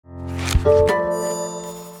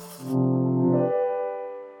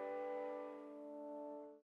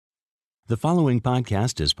The following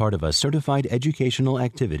podcast is part of a certified educational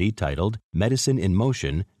activity titled Medicine in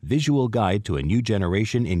Motion, Visual Guide to a New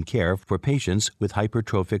Generation in Care for Patients with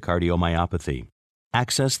Hypertrophic Cardiomyopathy.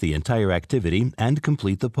 Access the entire activity and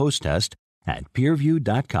complete the post-test at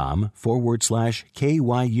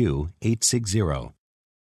peerview.com/KYU860.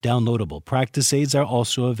 Downloadable practice aids are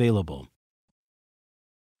also available.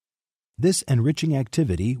 This enriching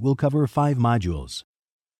activity will cover 5 modules.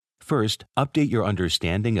 First, update your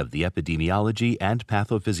understanding of the epidemiology and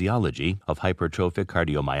pathophysiology of hypertrophic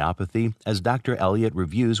cardiomyopathy as Dr. Elliott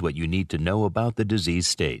reviews what you need to know about the disease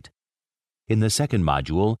state. In the second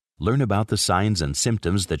module, learn about the signs and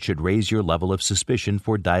symptoms that should raise your level of suspicion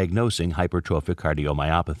for diagnosing hypertrophic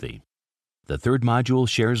cardiomyopathy. The third module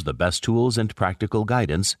shares the best tools and practical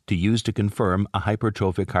guidance to use to confirm a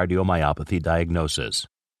hypertrophic cardiomyopathy diagnosis.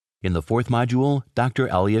 In the fourth module, Dr.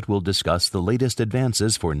 Elliott will discuss the latest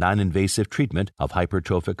advances for non-invasive treatment of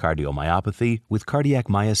hypertrophic cardiomyopathy with cardiac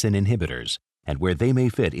myosin inhibitors and where they may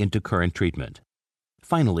fit into current treatment.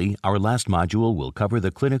 Finally, our last module will cover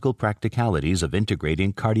the clinical practicalities of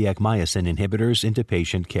integrating cardiac myosin inhibitors into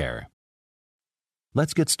patient care.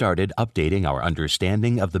 Let's get started updating our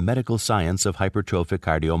understanding of the medical science of hypertrophic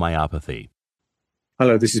cardiomyopathy.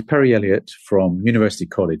 Hello, this is Perry Elliott from University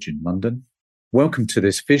College in London. Welcome to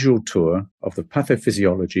this visual tour of the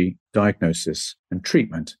pathophysiology, diagnosis, and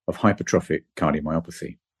treatment of hypertrophic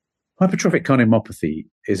cardiomyopathy. Hypertrophic cardiomyopathy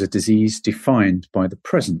is a disease defined by the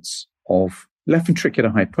presence of left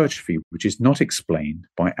ventricular hypertrophy, which is not explained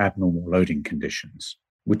by abnormal loading conditions,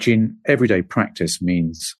 which in everyday practice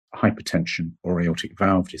means hypertension or aortic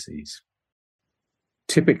valve disease.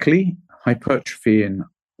 Typically, hypertrophy in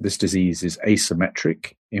this disease is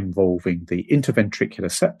asymmetric, involving the interventricular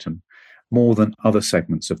septum more than other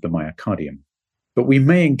segments of the myocardium. But we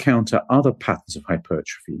may encounter other patterns of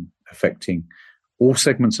hypertrophy affecting all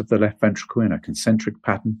segments of the left ventricle in a concentric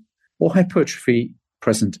pattern, or hypertrophy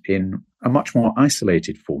present in a much more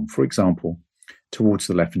isolated form, for example, towards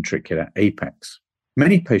the left ventricular apex.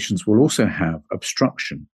 Many patients will also have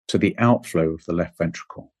obstruction to the outflow of the left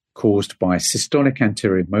ventricle, caused by systolic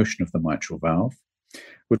anterior motion of the mitral valve,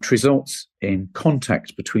 which results in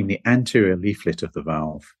contact between the anterior leaflet of the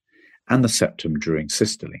valve and the septum during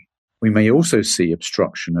systole. We may also see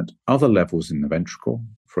obstruction at other levels in the ventricle,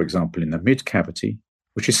 for example in the mid-cavity,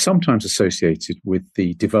 which is sometimes associated with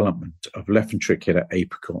the development of left ventricular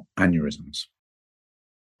apical aneurysms.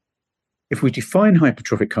 If we define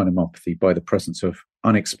hypertrophic cardiomyopathy by the presence of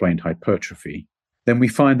unexplained hypertrophy, then we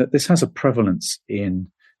find that this has a prevalence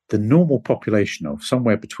in the normal population of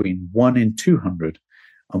somewhere between 1 in 200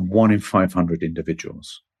 and 1 in 500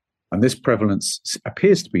 individuals. And this prevalence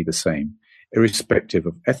appears to be the same, irrespective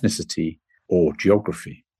of ethnicity or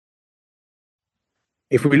geography.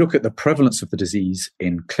 If we look at the prevalence of the disease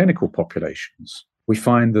in clinical populations, we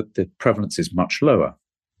find that the prevalence is much lower,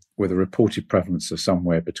 with a reported prevalence of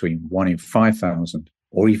somewhere between 1 in 5,000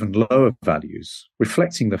 or even lower values,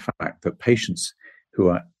 reflecting the fact that patients who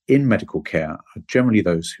are in medical care are generally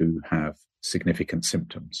those who have significant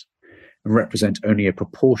symptoms and represent only a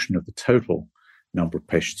proportion of the total number of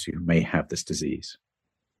patients who may have this disease.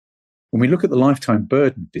 When we look at the lifetime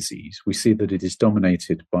burden of disease, we see that it is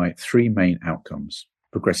dominated by 3 main outcomes: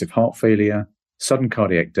 progressive heart failure, sudden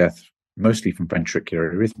cardiac death, mostly from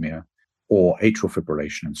ventricular arrhythmia, or atrial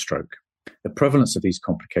fibrillation and stroke. The prevalence of these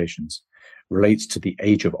complications relates to the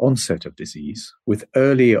age of onset of disease, with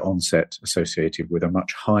earlier onset associated with a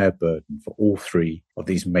much higher burden for all 3 of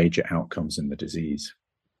these major outcomes in the disease.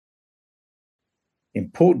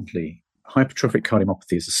 Importantly, hypertrophic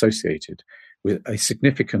cardiomyopathy is associated with a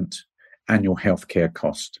significant annual healthcare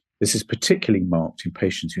cost. This is particularly marked in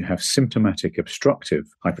patients who have symptomatic obstructive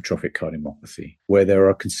hypertrophic cardiomyopathy, where there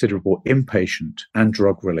are considerable inpatient and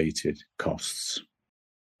drug-related costs.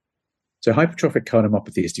 So hypertrophic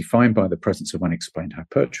cardiomyopathy is defined by the presence of unexplained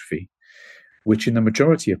hypertrophy, which in the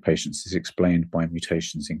majority of patients is explained by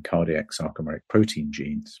mutations in cardiac sarcomeric protein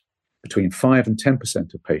genes. Between 5 and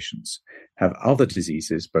 10% of patients have other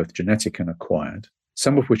diseases, both genetic and acquired,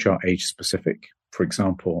 some of which are age-specific, for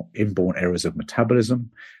example, inborn errors of metabolism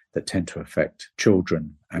that tend to affect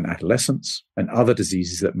children and adolescents, and other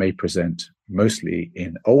diseases that may present mostly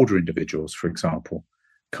in older individuals, for example,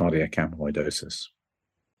 cardiac amyloidosis.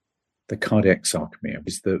 The cardiac sarcomere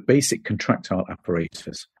is the basic contractile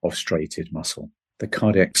apparatus of striated muscle. The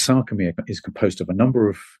cardiac sarcomere is composed of a number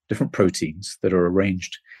of different proteins that are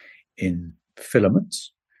arranged in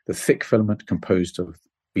filaments, the thick filament composed of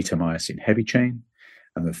beta-myosin heavy chain,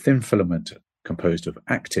 and the thin filament composed of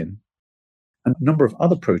actin, and a number of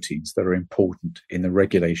other proteins that are important in the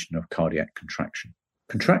regulation of cardiac contraction.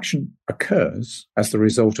 Contraction occurs as the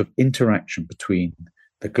result of interaction between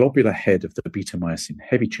the globular head of the beta-myosin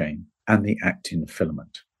heavy chain and the actin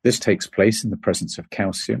filament. This takes place in the presence of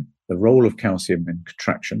calcium. The role of calcium in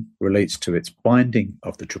contraction relates to its binding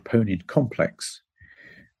of the troponin complex,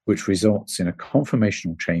 which results in a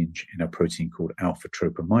conformational change in a protein called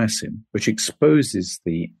alpha-tropomyosin, which exposes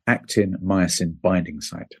the actin-myosin binding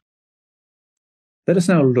site. Let us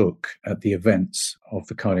now look at the events of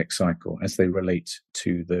the cardiac cycle as they relate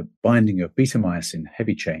to the binding of beta-myosin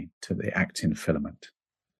heavy chain to the actin filament.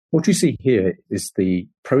 What you see here is the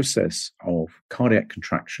process of cardiac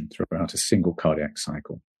contraction throughout a single cardiac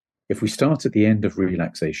cycle. If we start at the end of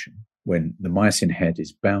relaxation, when the myosin head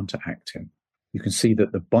is bound to actin, you can see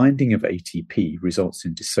that the binding of ATP results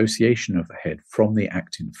in dissociation of the head from the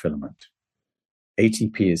actin filament.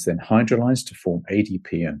 ATP is then hydrolyzed to form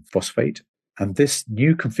ADP and phosphate, and this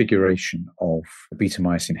new configuration of the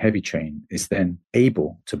beta-myosin heavy chain is then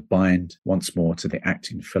able to bind once more to the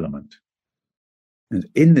actin filament. And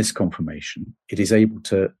in this conformation, it is able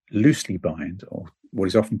to loosely bind, or what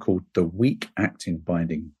is often called the weak actin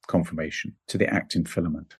binding conformation, to the actin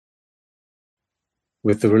filament.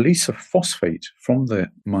 With the release of phosphate from the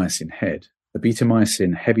myosin head, the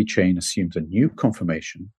beta-myosin heavy chain assumes a new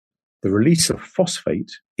conformation. The release of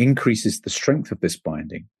phosphate increases the strength of this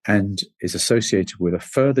binding and is associated with a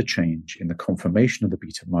further change in the conformation of the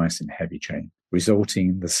beta-myosin heavy chain, resulting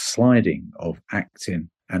in the sliding of actin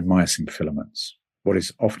and myosin filaments, what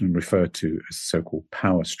is often referred to as the so-called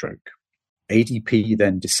power stroke. ADP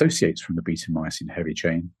then dissociates from the beta-myosin heavy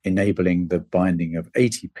chain, enabling the binding of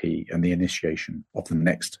ATP and the initiation of the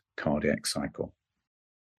next cardiac cycle.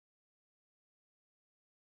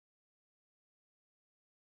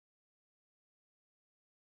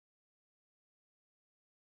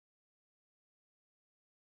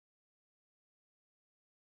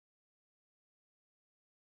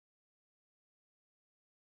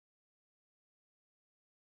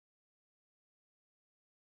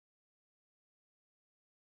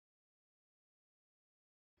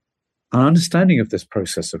 Our understanding of this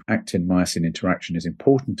process of actin-myosin interaction is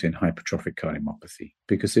important in hypertrophic cardiomyopathy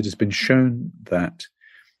because it has been shown that,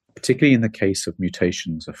 particularly in the case of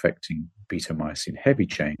mutations affecting beta-myosin heavy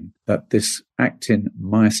chain, that this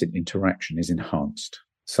actin-myosin interaction is enhanced,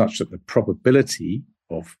 such that the probability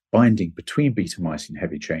of binding between beta-myosin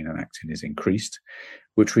heavy chain and actin is increased,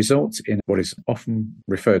 which results in what is often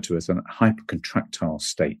referred to as an hypercontractile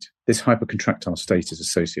state. This hypercontractile state is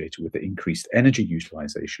associated with the increased energy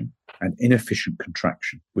utilization and inefficient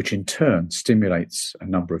contraction, which in turn stimulates a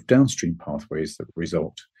number of downstream pathways that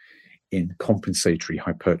result in compensatory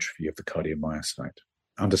hypertrophy of the cardiomyocyte.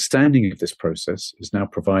 Understanding of this process is now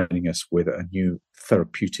providing us with a new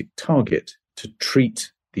therapeutic target to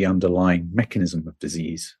treat the underlying mechanism of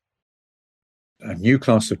disease. A new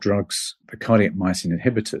class of drugs, the cardiac myosin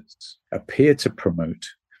inhibitors, appear to promote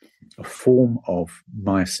a form of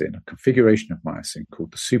myosin, a configuration of myosin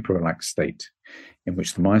called the suprarelaxed state, in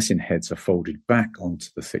which the myosin heads are folded back onto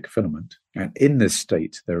the thick filament. And in this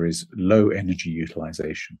state, there is low energy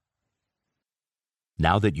utilization.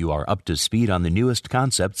 Now that you are up to speed on the newest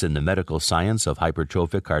concepts in the medical science of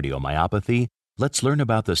hypertrophic cardiomyopathy, let's learn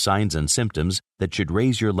about the signs and symptoms that should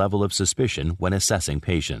raise your level of suspicion when assessing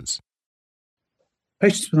patients.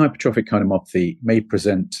 Patients with hypertrophic cardiomyopathy may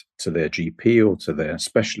present to their GP or to their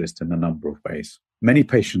specialist in a number of ways. Many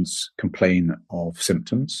patients complain of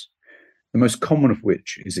symptoms, the most common of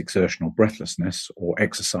which is exertional breathlessness or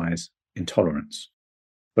exercise intolerance.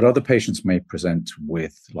 But other patients may present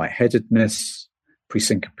with lightheadedness,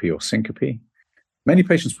 presyncope or syncope. Many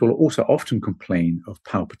patients will also often complain of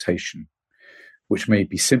palpitation, which may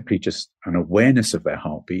be simply just an awareness of their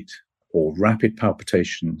heartbeat or rapid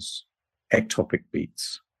palpitations, ectopic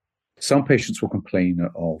beats. Some patients will complain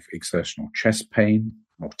of exertional chest pain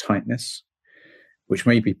or tightness, which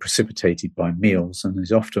may be precipitated by meals and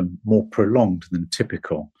is often more prolonged than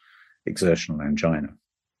typical exertional angina.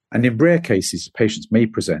 And in rare cases, patients may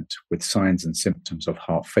present with signs and symptoms of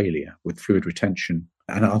heart failure, with fluid retention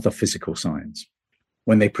and other physical signs.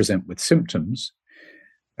 When they present with symptoms,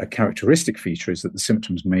 a characteristic feature is that the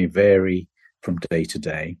symptoms may vary from day to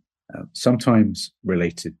day, sometimes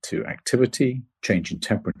related to activity, change in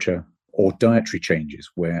temperature, or dietary changes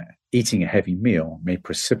where eating a heavy meal may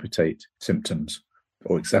precipitate symptoms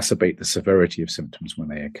or exacerbate the severity of symptoms when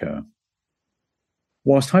they occur.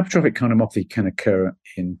 Whilst hypertrophic cardiomyopathy can occur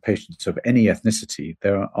in patients of any ethnicity,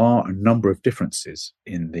 there are a number of differences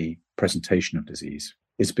in the presentation of disease.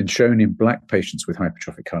 It's been shown in Black patients with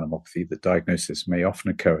hypertrophic cardiomyopathy that diagnosis may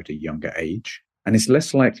often occur at a younger age and is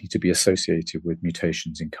less likely to be associated with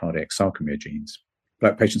mutations in cardiac sarcomere genes.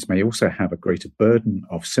 Black patients may also have a greater burden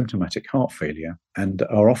of symptomatic heart failure and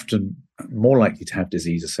are often more likely to have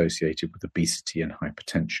disease associated with obesity and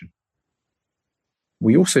hypertension.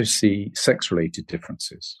 We also see sex-related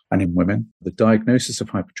differences, and in women, the diagnosis of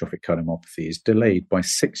hypertrophic cardiomyopathy is delayed by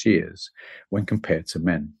 6 years when compared to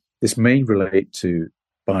men. This may relate to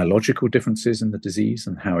biological differences in the disease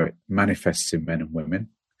and how it manifests in men and women.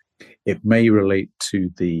 It may relate to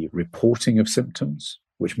the reporting of symptoms,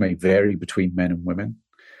 which may vary between men and women,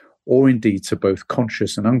 or indeed to both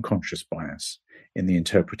conscious and unconscious bias in the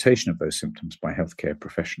interpretation of those symptoms by healthcare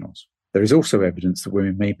professionals. There is also evidence that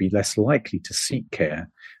women may be less likely to seek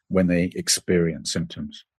care when they experience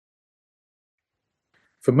symptoms.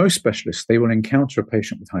 For most specialists, they will encounter a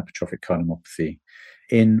patient with hypertrophic cardiomyopathy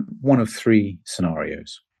in one of 3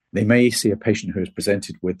 scenarios. They may see a patient who is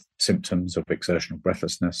presented with symptoms of exertional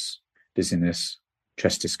breathlessness, dizziness,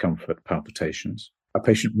 chest discomfort, palpitations. A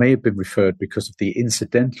patient may have been referred because of the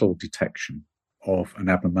incidental detection of an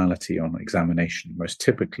abnormality on examination, most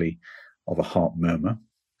typically of a heart murmur.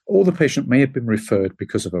 Or the patient may have been referred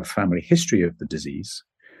because of a family history of the disease,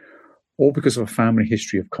 or because of a family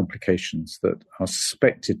history of complications that are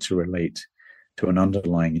suspected to relate to an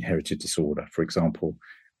underlying inherited disorder, for example,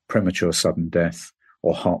 premature sudden death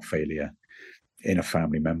or heart failure in a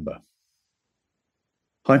family member.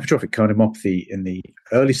 Hypertrophic cardiomyopathy in the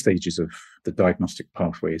early stages of the diagnostic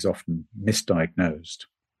pathway is often misdiagnosed.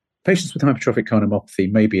 Patients with hypertrophic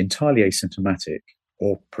cardiomyopathy may be entirely asymptomatic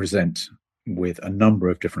or present with a number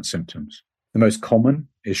of different symptoms. The most common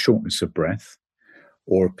is shortness of breath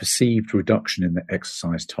or a perceived reduction in the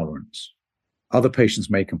exercise tolerance. Other patients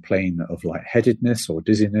may complain of lightheadedness or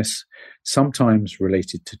dizziness, sometimes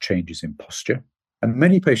related to changes in posture. And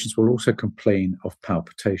many patients will also complain of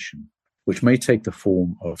palpitation, which may take the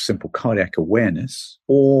form of simple cardiac awareness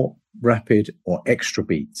or rapid or extra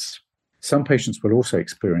beats. Some patients will also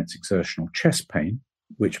experience exertional chest pain,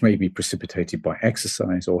 which may be precipitated by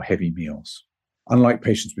exercise or heavy meals. Unlike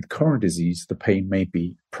patients with coronary disease, the pain may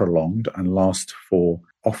be prolonged and last for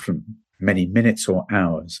often many minutes or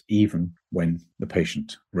hours, even when the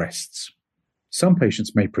patient rests. Some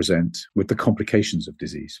patients may present with the complications of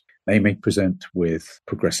disease. They may present with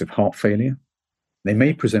progressive heart failure. They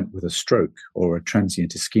may present with a stroke or a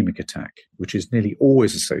transient ischemic attack, which is nearly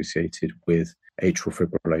always associated with atrial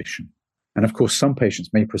fibrillation. And of course, some patients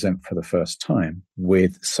may present for the first time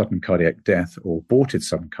with sudden cardiac death or aborted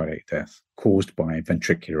sudden cardiac death caused by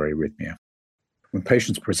ventricular arrhythmia. When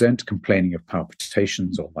patients present complaining of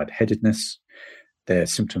palpitations or lightheadedness, their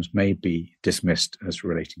symptoms may be dismissed as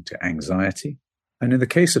relating to anxiety. And in the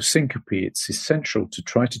case of syncope, it's essential to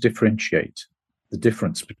try to differentiate the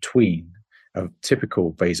difference between a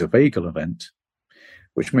typical vasovagal event,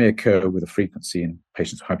 which may occur with a frequency in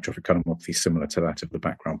patients with hypertrophic cardiomyopathy similar to that of the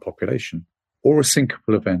background population, or a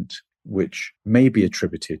syncopal event which may be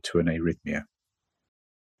attributed to an arrhythmia.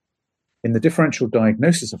 In the differential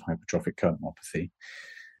diagnosis of hypertrophic cardiomyopathy,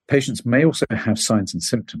 patients may also have signs and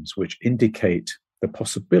symptoms which indicate the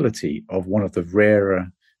possibility of one of the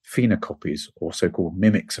rarer phenocopies or so-called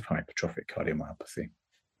mimics of hypertrophic cardiomyopathy.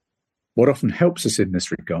 What often helps us in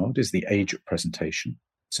this regard is the age of presentation.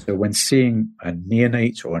 So when seeing a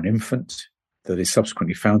neonate or an infant that is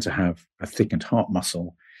subsequently found to have a thickened heart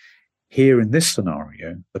muscle, here in this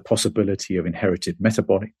scenario, the possibility of inherited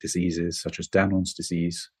metabolic diseases such as Dannon's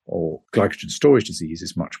disease or glycogen storage disease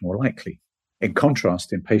is much more likely. In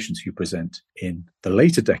contrast, in patients who present in the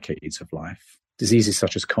later decades of life, diseases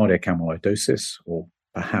such as cardiac amyloidosis or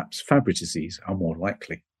perhaps Fabry disease are more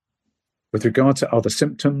likely. With regard to other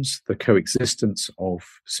symptoms, the coexistence of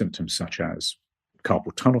symptoms such as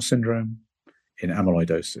carpal tunnel syndrome in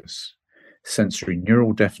amyloidosis, sensory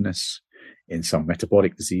neural deafness in some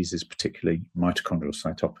metabolic diseases, particularly mitochondrial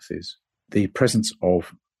cytopathies, the presence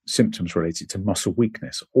of symptoms related to muscle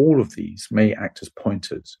weakness, all of these may act as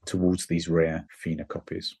pointers towards these rare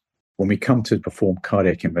phenocopies. When we come to perform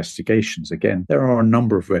cardiac investigations, again, there are a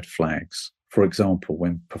number of red flags. For example,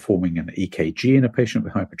 when performing an EKG in a patient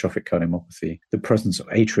with hypertrophic cardiomyopathy, the presence of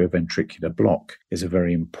atrioventricular block is a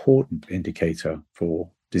very important indicator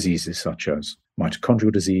for diseases such as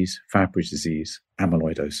mitochondrial disease, Fabry disease,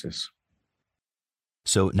 amyloidosis.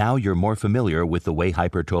 So now you're more familiar with the way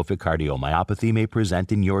hypertrophic cardiomyopathy may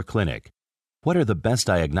present in your clinic. What are the best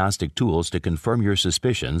diagnostic tools to confirm your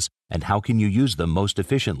suspicions, and how can you use them most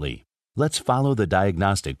efficiently? Let's follow the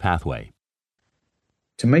diagnostic pathway.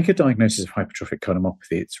 To make a diagnosis of hypertrophic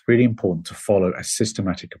cardiomyopathy, it's really important to follow a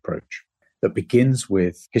systematic approach that begins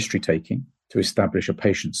with history taking to establish a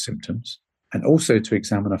patient's symptoms and also to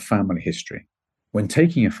examine a family history. When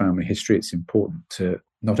taking a family history, it's important to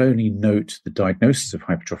not only note the diagnosis of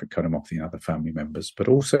hypertrophic cardiomyopathy in other family members, but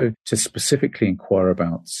also to specifically inquire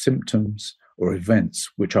about symptoms or events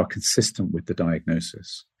which are consistent with the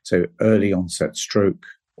diagnosis. So early onset stroke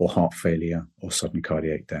or heart failure or sudden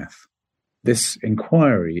cardiac death. This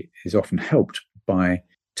inquiry is often helped by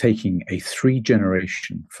taking a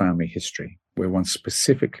 3-generation family history, where one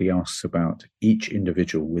specifically asks about each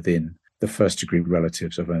individual within the first-degree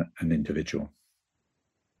relatives of an individual.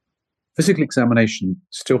 Physical examination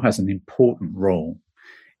still has an important role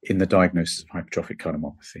in the diagnosis of hypertrophic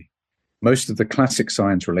cardiomyopathy. Most of the classic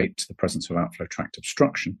signs relate to the presence of outflow tract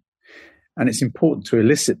obstruction, and it's important to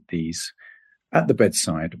elicit these at the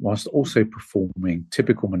bedside whilst also performing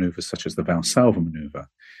typical manoeuvres such as the Valsalva maneuver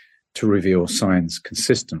to reveal signs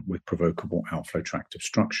consistent with provocable outflow tract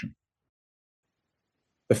obstruction.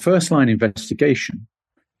 The first-line investigation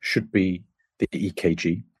should be the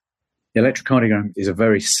EKG. The electrocardiogram is a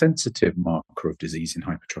very sensitive marker of disease in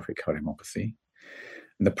hypertrophic cardiomyopathy.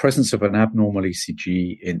 And the presence of an abnormal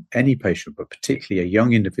ECG in any patient, but particularly a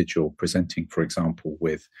young individual presenting, for example,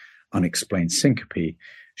 with unexplained syncope,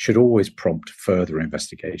 should always prompt further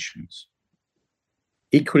investigations.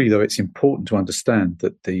 Equally, though, it's important to understand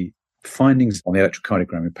that the findings on the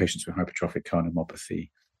electrocardiogram in patients with hypertrophic cardiomyopathy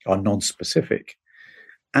are non-specific,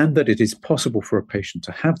 and that it is possible for a patient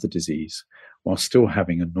to have the disease while still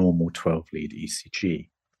having a normal 12-lead ECG.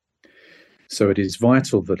 So it is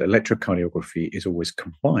vital that electrocardiography is always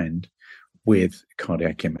combined with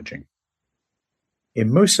cardiac imaging.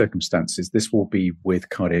 In most circumstances, this will be with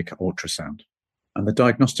cardiac ultrasound. And the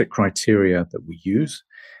diagnostic criteria that we use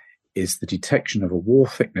is the detection of a wall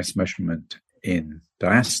thickness measurement in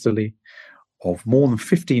diastole of more than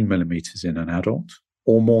 15 millimeters in an adult,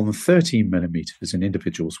 or more than 13 millimeters in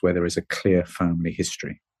individuals where there is a clear family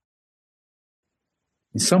history.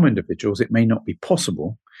 In some individuals, it may not be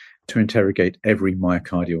possible to interrogate every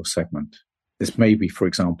myocardial segment. This may be, for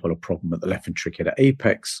example, a problem at the left ventricular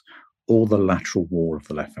apex or the lateral wall of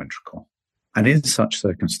the left ventricle. And in such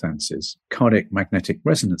circumstances, cardiac magnetic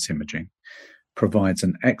resonance imaging provides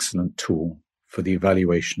an excellent tool for the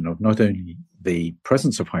evaluation of not only the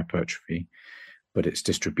presence of hypertrophy, but its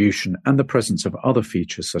distribution and the presence of other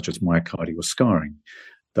features such as myocardial scarring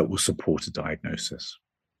that will support a diagnosis.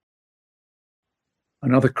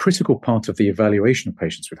 Another critical part of the evaluation of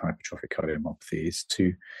patients with hypertrophic cardiomyopathy is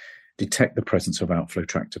to detect the presence of outflow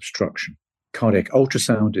tract obstruction. Cardiac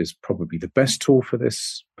ultrasound is probably the best tool for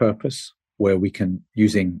this purpose, where we can,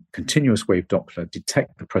 using continuous wave Doppler,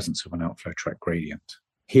 detect the presence of an outflow tract gradient.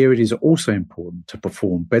 Here it is also important to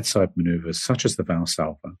perform bedside maneuvers such as the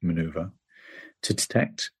Valsalva maneuver to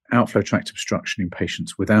detect outflow tract obstruction in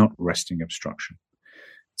patients without resting obstruction,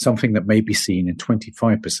 something that may be seen in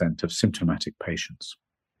 25% of symptomatic patients.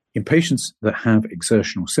 In patients that have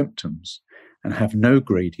exertional symptoms and have no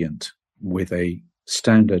gradient with a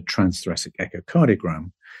standard transthoracic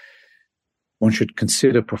echocardiogram, one should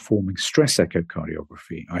consider performing stress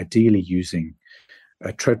echocardiography, ideally using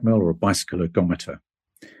a treadmill or a bicycle ergometer,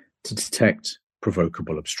 to detect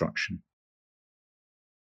provocable obstruction.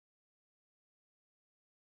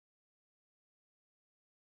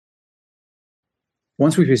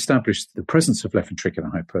 Once we've established the presence of left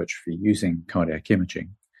ventricular hypertrophy using cardiac imaging,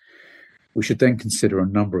 we should then consider a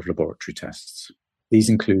number of laboratory tests. These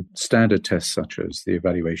include standard tests such as the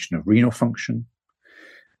evaluation of renal function,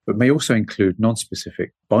 but may also include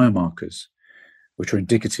non-specific biomarkers which are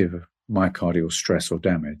indicative of myocardial stress or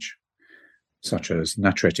damage, such as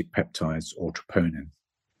natriuretic peptides or troponin.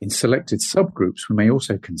 In selected subgroups, we may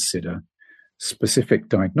also consider specific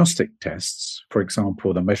diagnostic tests, for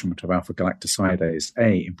example, the measurement of alpha-galactosidase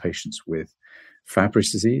A in patients with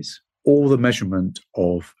Fabry's disease, or the measurement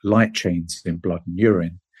of light chains in blood and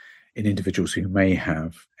urine in individuals who may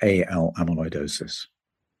have AL amyloidosis.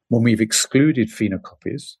 When we've excluded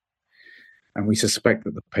phenocopies, and we suspect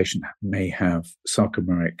that the patient may have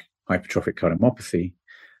sarcomeric hypertrophic cardiomyopathy,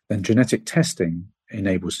 then genetic testing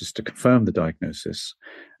enables us to confirm the diagnosis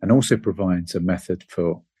and also provides a method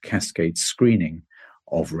for cascade screening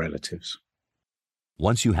of relatives.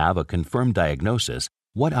 Once you have a confirmed diagnosis,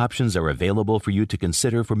 what options are available for you to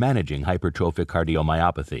consider for managing hypertrophic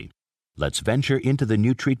cardiomyopathy? Let's venture into the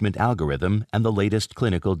new treatment algorithm and the latest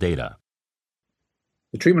clinical data.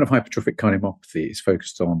 The treatment of hypertrophic cardiomyopathy is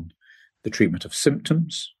focused on the treatment of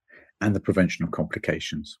symptoms and the prevention of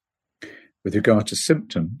complications. With regard to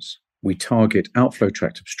symptoms, we target outflow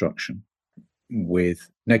tract obstruction with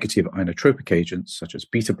negative inotropic agents such as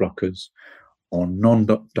beta blockers or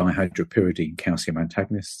non-dihydropyridine calcium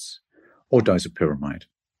antagonists or disopyramide.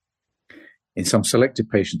 In some selected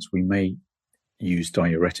patients, we may use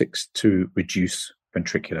diuretics to reduce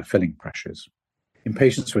ventricular filling pressures. In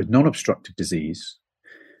patients with non-obstructive disease,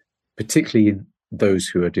 particularly in those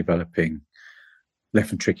who are developing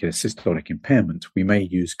left ventricular systolic impairment, we may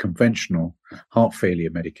use conventional heart failure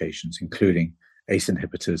medications, including ACE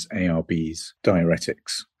inhibitors, ARBs,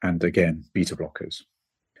 diuretics, and again, beta blockers.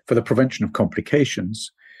 For the prevention of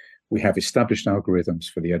complications, we have established algorithms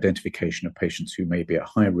for the identification of patients who may be at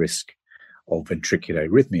high risk of ventricular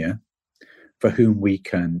arrhythmia, for whom we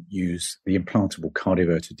can use the implantable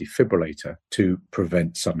cardioverter defibrillator to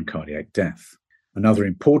prevent sudden cardiac death. Another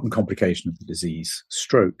important complication of the disease,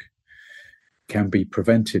 stroke, can be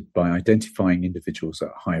prevented by identifying individuals at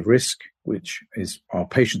high risk, which are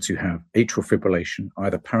patients who have atrial fibrillation,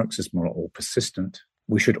 either paroxysmal or persistent.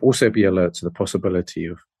 We should also be alert to the possibility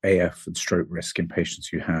of AF and stroke risk in patients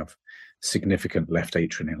who have significant left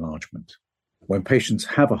atrial enlargement. When patients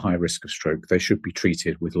have a high risk of stroke, they should be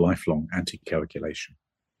treated with lifelong anticoagulation.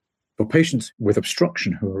 For patients with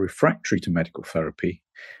obstruction who are refractory to medical therapy,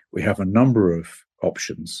 we have a number of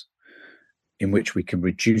options in which we can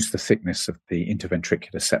reduce the thickness of the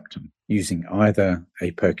interventricular septum using either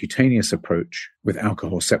a percutaneous approach with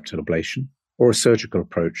alcohol septal ablation or a surgical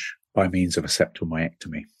approach by means of a septal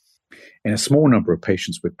myectomy. In a small number of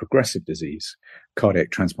patients with progressive disease,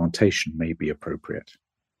 cardiac transplantation may be appropriate.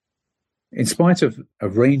 In spite of a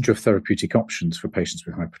range of therapeutic options for patients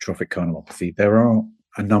with hypertrophic cardiomyopathy, there are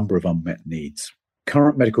a number of unmet needs.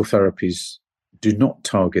 Current medical therapies do not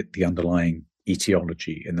target the underlying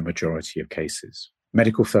etiology in the majority of cases.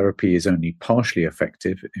 Medical therapy is only partially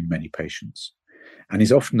effective in many patients and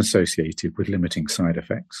is often associated with limiting side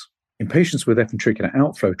effects. In patients with left ventricular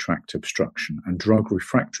outflow tract obstruction and drug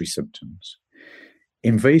refractory symptoms,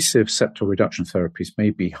 invasive septal reduction therapies may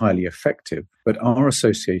be highly effective, but are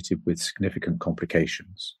associated with significant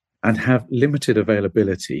complications and have limited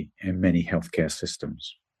availability in many healthcare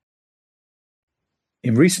systems.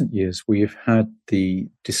 In recent years, we have had the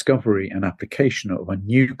discovery and application of a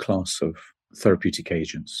new class of therapeutic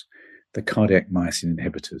agents, the cardiac myosin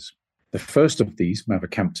inhibitors. The first of these,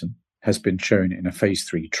 mavacamten, has been shown in a phase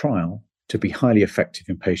 3 trial to be highly effective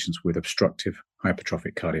in patients with obstructive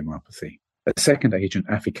hypertrophic cardiomyopathy. A second agent,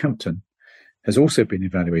 aficamten, has also been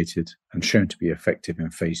evaluated and shown to be effective in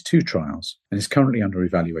phase 2 trials and is currently under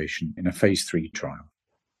evaluation in a phase 3 trial.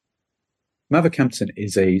 Mavacamten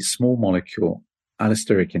is a small molecule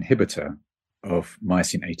allosteric inhibitor of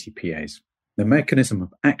myosin ATPase. The mechanism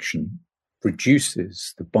of action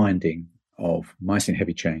reduces the binding of myosin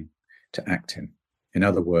heavy chain to actin. In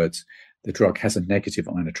other words, the drug has a negative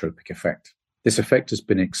inotropic effect. This effect has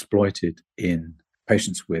been exploited in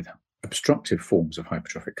patients with obstructive forms of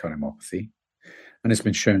hypertrophic cardiomyopathy and has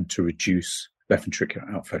been shown to reduce left ventricular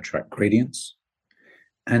outflow tract gradients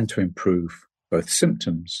and to improve both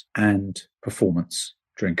symptoms and performance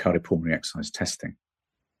during cardiopulmonary exercise testing.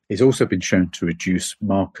 It's also been shown to reduce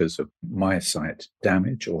markers of myocyte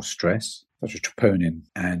damage or stress, such as troponin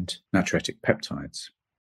and natriuretic peptides.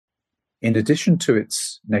 In addition to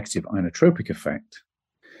its negative inotropic effect,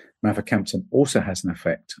 mavacamten also has an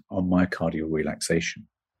effect on myocardial relaxation.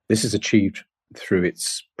 This is achieved through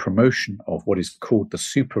its promotion of what is called the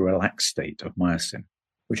super-relaxed state of myosin,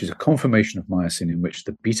 which is a conformation of myosin in which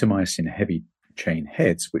the beta-myosin heavy chain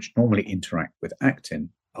heads, which normally interact with actin,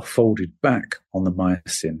 are folded back on the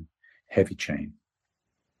myosin heavy chain.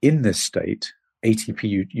 In this state,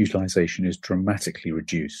 ATP utilization is dramatically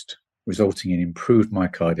reduced, resulting in improved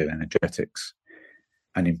myocardial energetics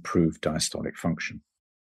and improved diastolic function.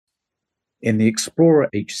 In the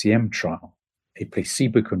Explorer-HCM trial, a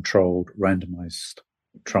placebo-controlled randomized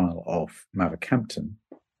trial of mavacamten,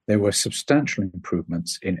 there were substantial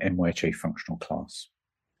improvements in NYHA functional class.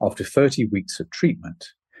 After 30 weeks of treatment,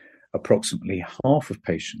 approximately half of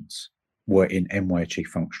patients were in NYHA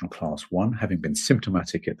functional class 1, having been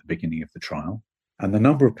symptomatic at the beginning of the trial, and the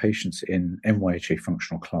number of patients in NYHA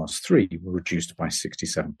functional class 3 were reduced by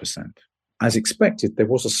 67%. As expected, there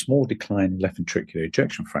was a small decline in left ventricular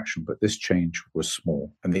ejection fraction, but this change was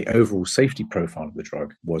small, and the overall safety profile of the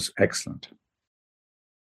drug was excellent.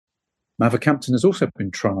 Mavacamten has also been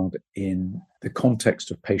trialed in the context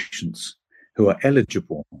of patients who are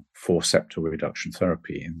eligible for septal reduction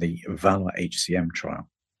therapy in the VALOR-HCM trial.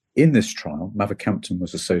 In this trial, mavacamten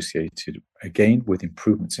was associated again with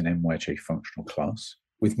improvements in NYHA functional class,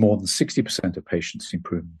 with more than 60% of patients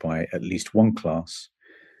improving by at least one class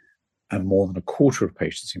and more than a quarter of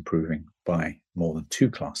patients improving by more than 2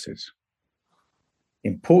 classes.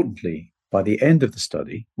 Importantly, by the end of the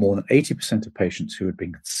study, more than 80% of patients who had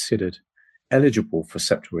been considered eligible for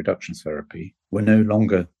septal reduction therapy were no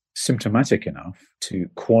longer symptomatic enough to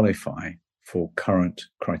qualify for current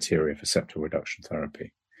criteria for septal reduction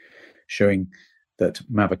therapy, showing that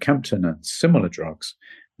mavacamten and similar drugs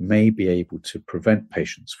may be able to prevent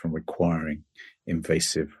patients from requiring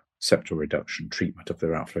invasive septal reduction treatment of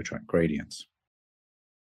their outflow tract gradients.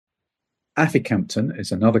 Aficamten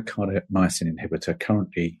is another cardiac myosin inhibitor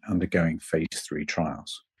currently undergoing phase 3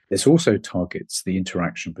 trials. This also targets the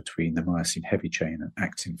interaction between the myosin heavy chain and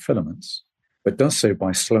actin filaments, but does so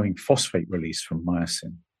by slowing phosphate release from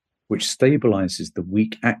myosin, which stabilizes the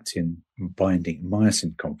weak actin binding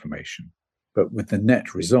myosin conformation, but with the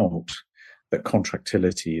net result that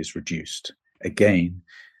contractility is reduced, again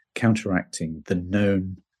counteracting the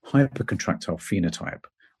known hypercontractile phenotype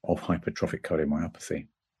of hypertrophic cardiomyopathy.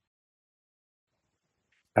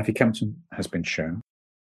 Aficamten has been shown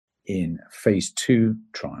in phase 2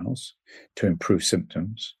 trials to improve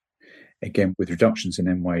symptoms, again with reductions in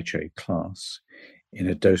NYHA class in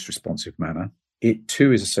a dose-responsive manner. It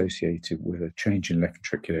too is associated with a change in left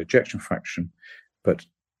ventricular ejection fraction, but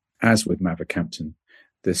as with mavacamten,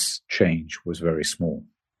 this change was very small.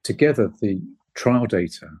 Together, the trial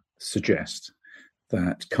data suggest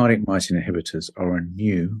that cardiac myosin inhibitors are a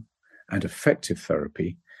new and effective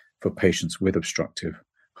therapy for patients with obstructive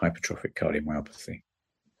hypertrophic cardiomyopathy.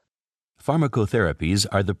 Pharmacotherapies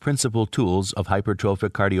are the principal tools of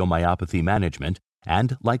hypertrophic cardiomyopathy management,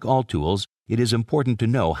 and like all tools, it is important to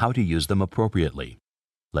know how to use them appropriately.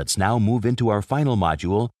 Let's now move into our final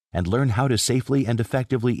module and learn how to safely and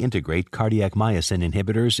effectively integrate cardiac myosin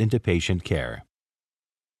inhibitors into patient care.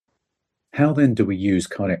 How then do we use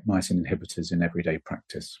cardiac myosin inhibitors in everyday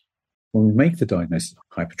practice? When we make the diagnosis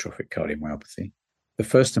of hypertrophic cardiomyopathy, the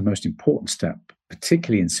first and most important step,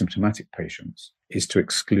 particularly in symptomatic patients, is to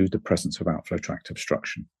exclude the presence of outflow tract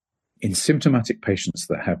obstruction. In symptomatic patients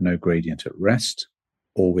that have no gradient at rest,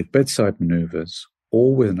 or with bedside maneuvers,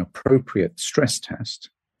 or with an appropriate stress test,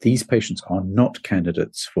 these patients are not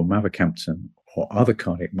candidates for mavacamten or other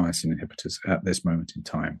cardiac myosin inhibitors at this moment in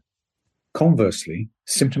time. Conversely,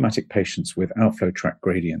 symptomatic patients with outflow tract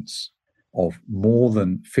gradients of more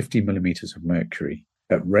than 50 millimeters of mercury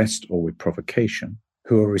at rest or with provocation,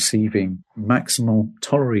 who are receiving maximal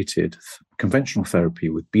tolerated conventional therapy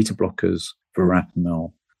with beta blockers,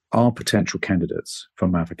 verapamil, are potential candidates for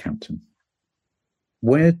mavacamten.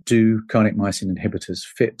 Where do cardiac myosin inhibitors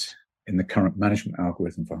fit in the current management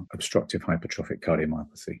algorithm for obstructive hypertrophic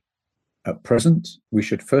cardiomyopathy? At present, we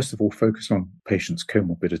should first of all focus on patients'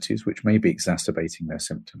 comorbidities, which may be exacerbating their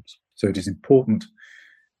symptoms. So it is important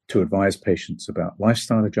to advise patients about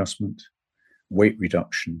lifestyle adjustment, weight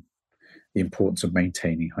reduction, the importance of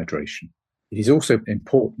maintaining hydration. It is also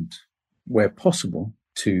important, where possible,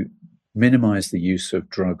 to minimize the use of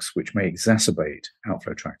drugs which may exacerbate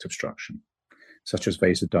outflow tract obstruction, such as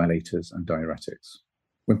vasodilators and diuretics.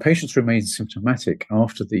 When patients remain symptomatic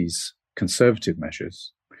after these conservative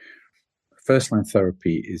measures, first-line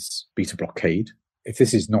therapy is beta blockade. If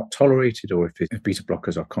this is not tolerated or if beta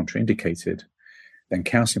blockers are contraindicated, then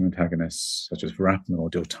calcium antagonists such as verapamil or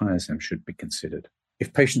diltiazem should be considered.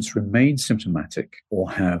 If patients remain symptomatic or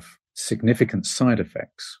have significant side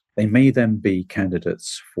effects, they may then be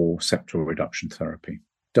candidates for septal reduction therapy.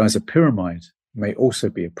 Disopyramide may also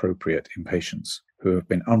be appropriate in patients who have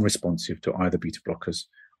been unresponsive to either beta blockers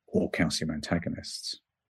or calcium antagonists.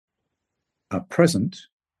 At present,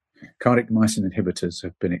 cardiac myosin inhibitors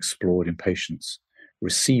have been explored in patients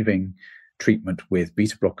receiving treatment with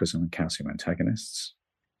beta blockers and calcium antagonists,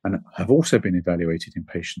 and have also been evaluated in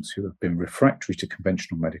patients who have been refractory to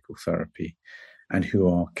conventional medical therapy and who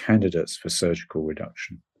are candidates for surgical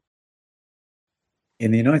reduction. In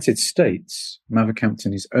the United States,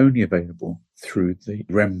 mavacamten is only available through the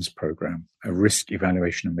REMS program, a Risk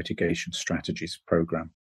Evaluation and Mitigation Strategies program.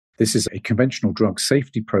 This is a conventional drug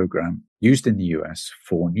safety program used in the US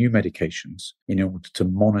for new medications in order to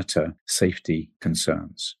monitor safety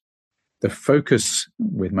concerns. The focus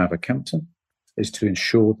with mavacamten is to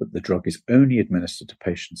ensure that the drug is only administered to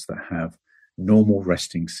patients that have normal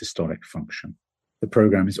resting systolic function. The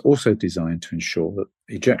program is also designed to ensure that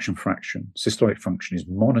ejection fraction, systolic function, is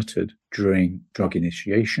monitored during drug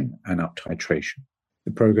initiation and up titration.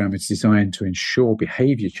 The program is designed to ensure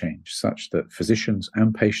behavior change such that physicians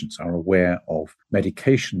and patients are aware of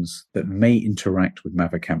medications that may interact with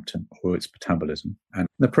mavacamten or its metabolism. And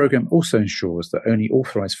the program also ensures that only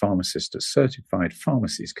authorized pharmacists at certified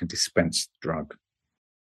pharmacies can dispense the drug.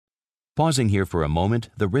 Pausing here for a moment,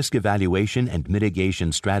 the Risk Evaluation and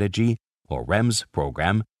Mitigation Strategy, or REMS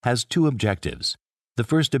program, has two objectives. The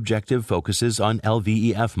first objective focuses on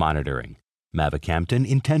LVEF monitoring. Mavacamten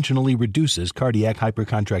intentionally reduces cardiac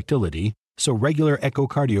hypercontractility, so regular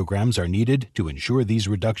echocardiograms are needed to ensure these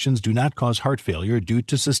reductions do not cause heart failure due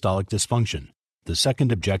to systolic dysfunction. The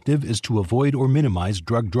second objective is to avoid or minimize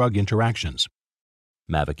drug-drug interactions.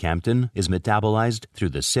 Mavacamten is metabolized through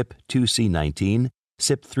the CYP2C19,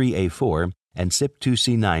 CYP3A4, and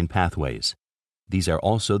CYP2C9 pathways. These are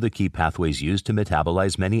also the key pathways used to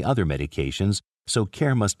metabolize many other medications, so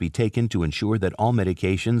care must be taken to ensure that all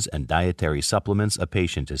medications and dietary supplements a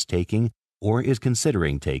patient is taking or is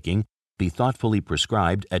considering taking be thoughtfully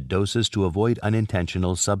prescribed at doses to avoid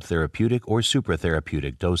unintentional subtherapeutic or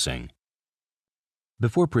supratherapeutic dosing.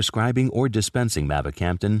 Before prescribing or dispensing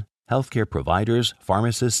mavacamten, healthcare providers,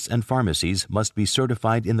 pharmacists, and pharmacies must be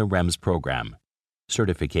certified in the REMS program.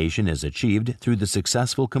 Certification is achieved through the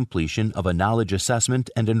successful completion of a knowledge assessment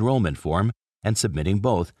and enrollment form and submitting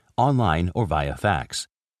both online or via fax.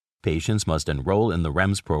 Patients must enroll in the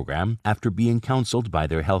REMS program after being counseled by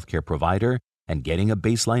their healthcare provider and getting a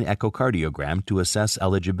baseline echocardiogram to assess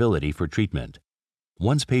eligibility for treatment.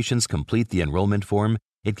 Once patients complete the enrollment form,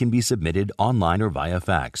 it can be submitted online or via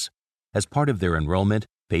fax. As part of their enrollment,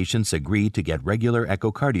 patients agree to get regular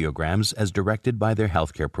echocardiograms as directed by their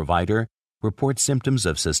healthcare provider, report symptoms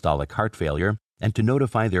of systolic heart failure, and to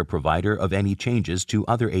notify their provider of any changes to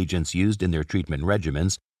other agents used in their treatment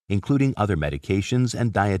regimens, including other medications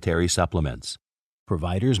and dietary supplements.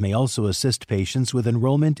 Providers may also assist patients with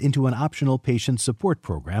enrollment into an optional patient support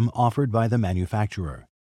program offered by the manufacturer.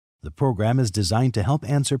 The program is designed to help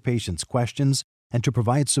answer patients' questions and to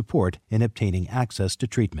provide support in obtaining access to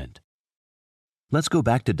treatment. Let's go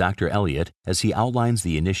back to Dr. Elliott as he outlines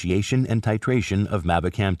the initiation and titration of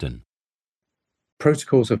mavacamten.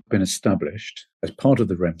 Protocols have been established as part of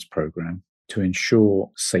the REMS program to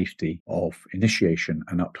ensure safety of initiation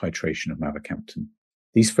and up-titration of mavacamten.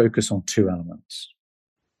 These focus on two elements.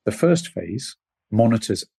 The first phase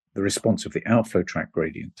monitors the response of the outflow tract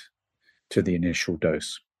gradient to the initial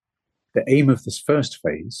dose. The aim of this first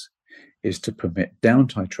phase is to permit down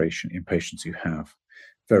titration in patients who have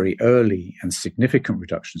very early and significant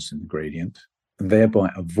reductions in the gradient and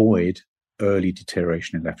thereby avoid early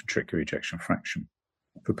deterioration in left ventricular ejection fraction.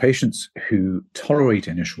 For patients who tolerate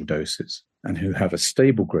initial doses and who have a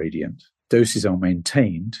stable gradient, doses are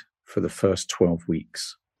maintained for the first 12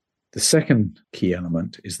 weeks. The second key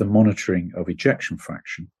element is the monitoring of ejection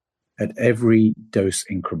fraction at every dose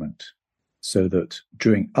increment, so that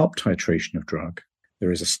during up titration of drug,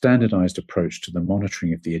 there is a standardized approach to the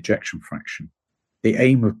monitoring of the ejection fraction. The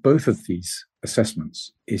aim of both of these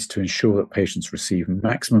assessments is to ensure that patients receive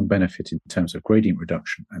maximum benefit in terms of gradient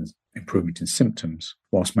reduction and improvement in symptoms,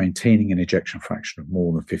 whilst maintaining an ejection fraction of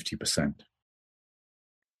more than 50%.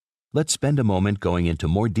 Let's spend a moment going into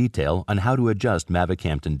more detail on how to adjust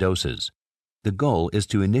mavacamten doses. The goal is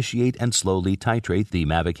to initiate and slowly titrate the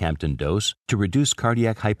mavacamten dose to reduce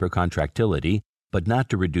cardiac hypercontractility, but not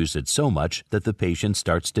to reduce it so much that the patient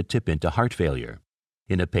starts to tip into heart failure.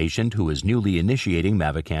 In a patient who is newly initiating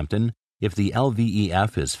mavacamten, if the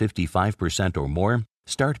LVEF is 55% or more,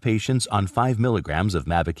 start patients on 5 milligrams of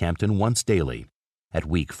mavacamten once daily. At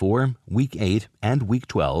week 4, week 8, and week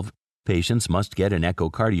 12, patients must get an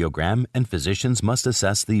echocardiogram and physicians must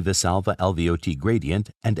assess the Valsalva LVOT gradient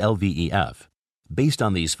and LVEF. Based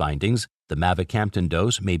on these findings, the mavacamten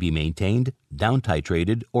dose may be maintained,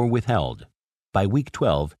 down-titrated, or withheld. By week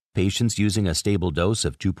 12, patients using a stable dose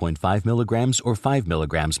of 2.5 milligrams or 5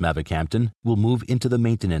 milligrams mavacamten will move into the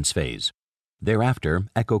maintenance phase. Thereafter,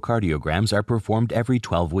 echocardiograms are performed every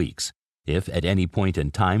 12 weeks. If at any point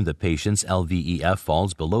in time the patient's LVEF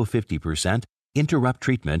falls below 50%, interrupt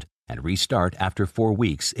treatment and restart after 4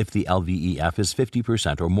 weeks if the LVEF is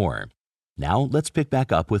 50% or more. Now let's pick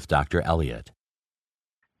back up with Dr. Elliott.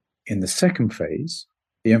 In the second phase,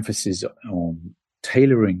 the emphasis on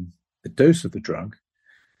tailoring the dose of the drug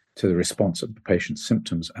to the response of the patient's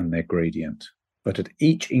symptoms and their gradient. But at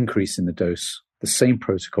each increase in the dose, the same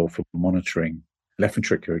protocol for monitoring left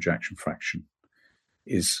ventricular ejection fraction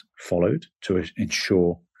is followed to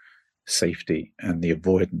ensure safety and the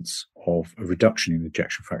avoidance of a reduction in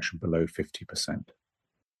ejection fraction below 50%.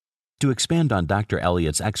 To expand on Dr.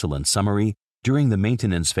 Elliott's excellent summary, during the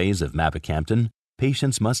maintenance phase of mavacamten,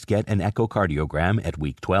 patients must get an echocardiogram at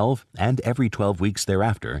week 12 and every 12 weeks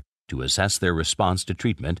thereafter to assess their response to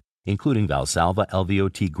treatment, including Valsalva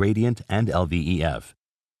LVOT gradient and LVEF.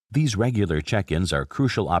 These regular check-ins are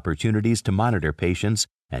crucial opportunities to monitor patients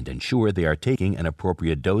and ensure they are taking an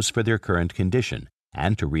appropriate dose for their current condition,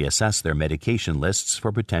 and to reassess their medication lists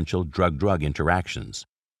for potential drug-drug interactions.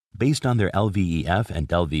 Based on their LVEF and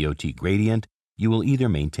LVOT gradient, you will either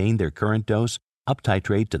maintain their current dose,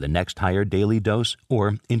 up-titrate to the next higher daily dose,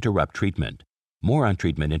 or interrupt treatment. More on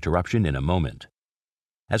treatment interruption in a moment.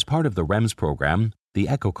 As part of the REMS program, the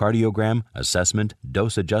echocardiogram, assessment,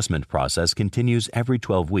 dose adjustment process continues every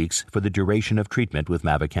 12 weeks for the duration of treatment with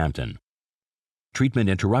mavacamten. Treatment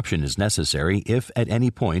interruption is necessary if, at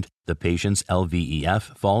any point, the patient's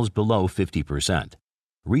LVEF falls below 50%.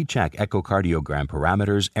 Recheck echocardiogram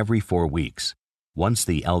parameters every 4 weeks. Once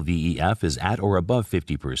the LVEF is at or above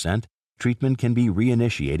 50%, treatment can be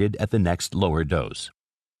reinitiated at the next lower dose.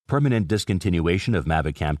 Permanent discontinuation of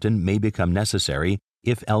mavacamten may become necessary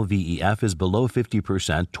if LVEF is below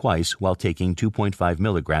 50% twice while taking 2.5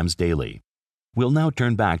 milligrams daily. We'll now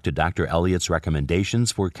turn back to Dr. Elliott's recommendations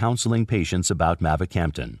for counseling patients about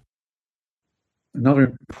mavacamten.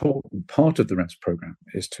 Another important part of the REMS program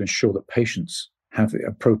is to ensure that patients have the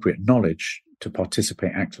appropriate knowledge to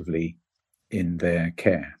participate actively in their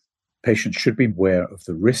care. Patients should be aware of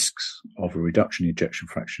the risks of a reduction in ejection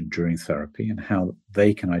fraction during therapy and how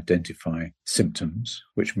they can identify symptoms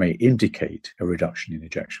which may indicate a reduction in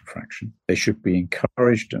ejection fraction. They should be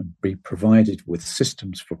encouraged and be provided with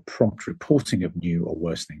systems for prompt reporting of new or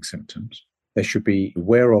worsening symptoms. They should be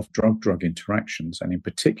aware of drug-drug interactions, and in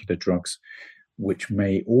particular drugs which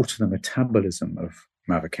may alter the metabolism of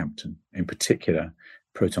mavacamten, in particular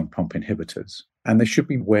proton pump inhibitors. And they should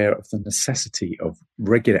be aware of the necessity of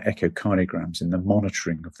regular echocardiograms in the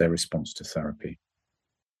monitoring of their response to therapy.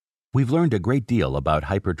 We've learned a great deal about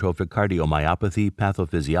hypertrophic cardiomyopathy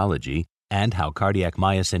pathophysiology and how cardiac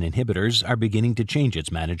myosin inhibitors are beginning to change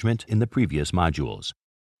its management in the previous modules.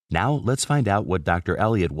 Now let's find out what Dr.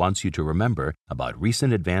 Elliott wants you to remember about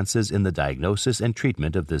recent advances in the diagnosis and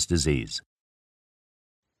treatment of this disease.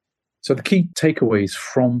 So the key takeaways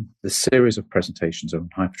from the series of presentations on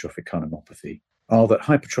hypertrophic cardiomyopathy are that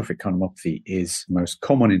hypertrophic cardiomyopathy is the most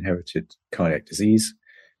common inherited cardiac disease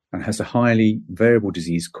and has a highly variable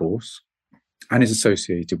disease course and is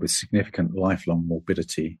associated with significant lifelong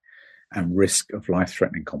morbidity and risk of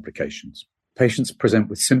life-threatening complications. Patients present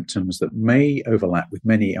with symptoms that may overlap with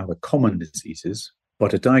many other common diseases,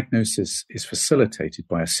 but a diagnosis is facilitated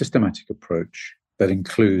by a systematic approach that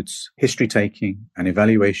includes history taking and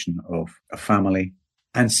evaluation of a family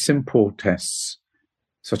and simple tests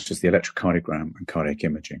such as the electrocardiogram and cardiac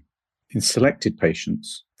imaging. In selected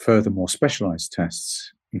patients, furthermore specialized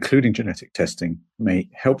tests, including genetic testing, may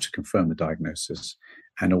help to confirm the diagnosis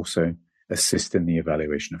and also assist in the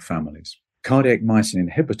evaluation of families. Cardiac myosin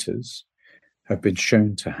inhibitors have been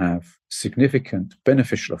shown to have significant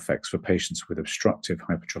beneficial effects for patients with obstructive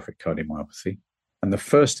hypertrophic cardiomyopathy. And the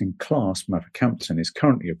first-in-class mavacamten is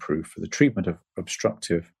currently approved for the treatment of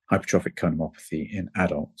obstructive hypertrophic cardiomyopathy in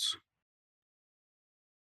adults.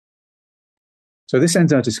 So this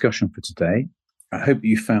ends our discussion for today. I hope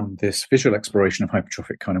you found this visual exploration of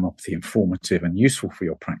hypertrophic cardiomyopathy informative and useful for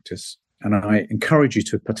your practice. And I encourage you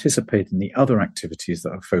to participate in the other activities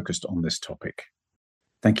that are focused on this topic.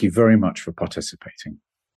 Thank you very much for participating.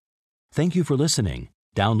 Thank you for listening.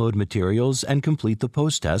 Download materials and complete the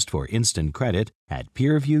post-test for instant credit at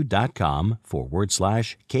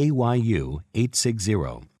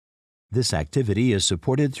peerview.com/KYU860. This activity is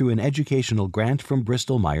supported through an educational grant from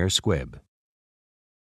Bristol Myers Squibb.